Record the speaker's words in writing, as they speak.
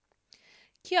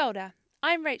Kia ora,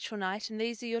 I'm Rachel Knight and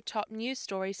these are your top news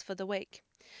stories for the week.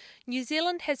 New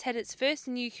Zealand has had its first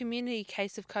new community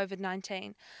case of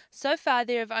COVID-19. So far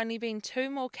there have only been 2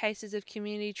 more cases of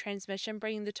community transmission,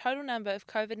 bringing the total number of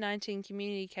COVID-19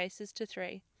 community cases to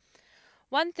 3.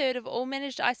 1/3 of all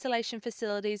managed isolation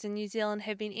facilities in New Zealand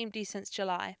have been empty since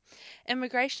July.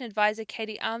 Immigration advisor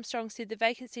Katie Armstrong said the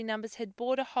vacancy numbers had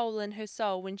bored a hole in her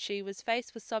soul when she was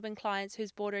faced with sobbing clients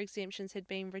whose border exemptions had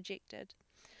been rejected.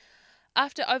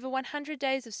 After over 100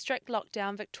 days of strict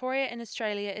lockdown, Victoria in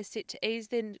Australia is set to ease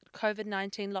their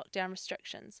COVID-19 lockdown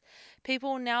restrictions.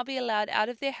 People will now be allowed out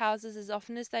of their houses as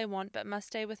often as they want, but must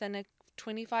stay within a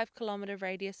 25-kilometre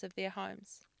radius of their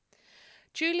homes.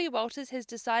 Julie Walters has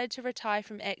decided to retire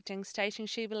from acting, stating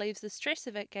she believes the stress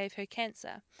of it gave her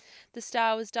cancer. The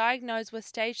star was diagnosed with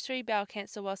stage 3 bowel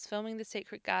cancer whilst filming The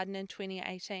Secret Garden in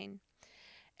 2018.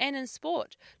 And in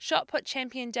sport, shot put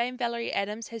champion Dame Valerie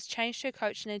Adams has changed her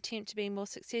coach in an attempt to be more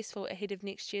successful ahead of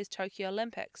next year's Tokyo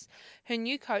Olympics. Her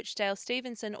new coach, Dale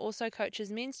Stevenson, also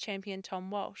coaches men's champion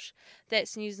Tom Walsh.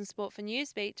 That's News and Sport for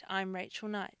Newsbeat. I'm Rachel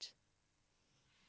Knight.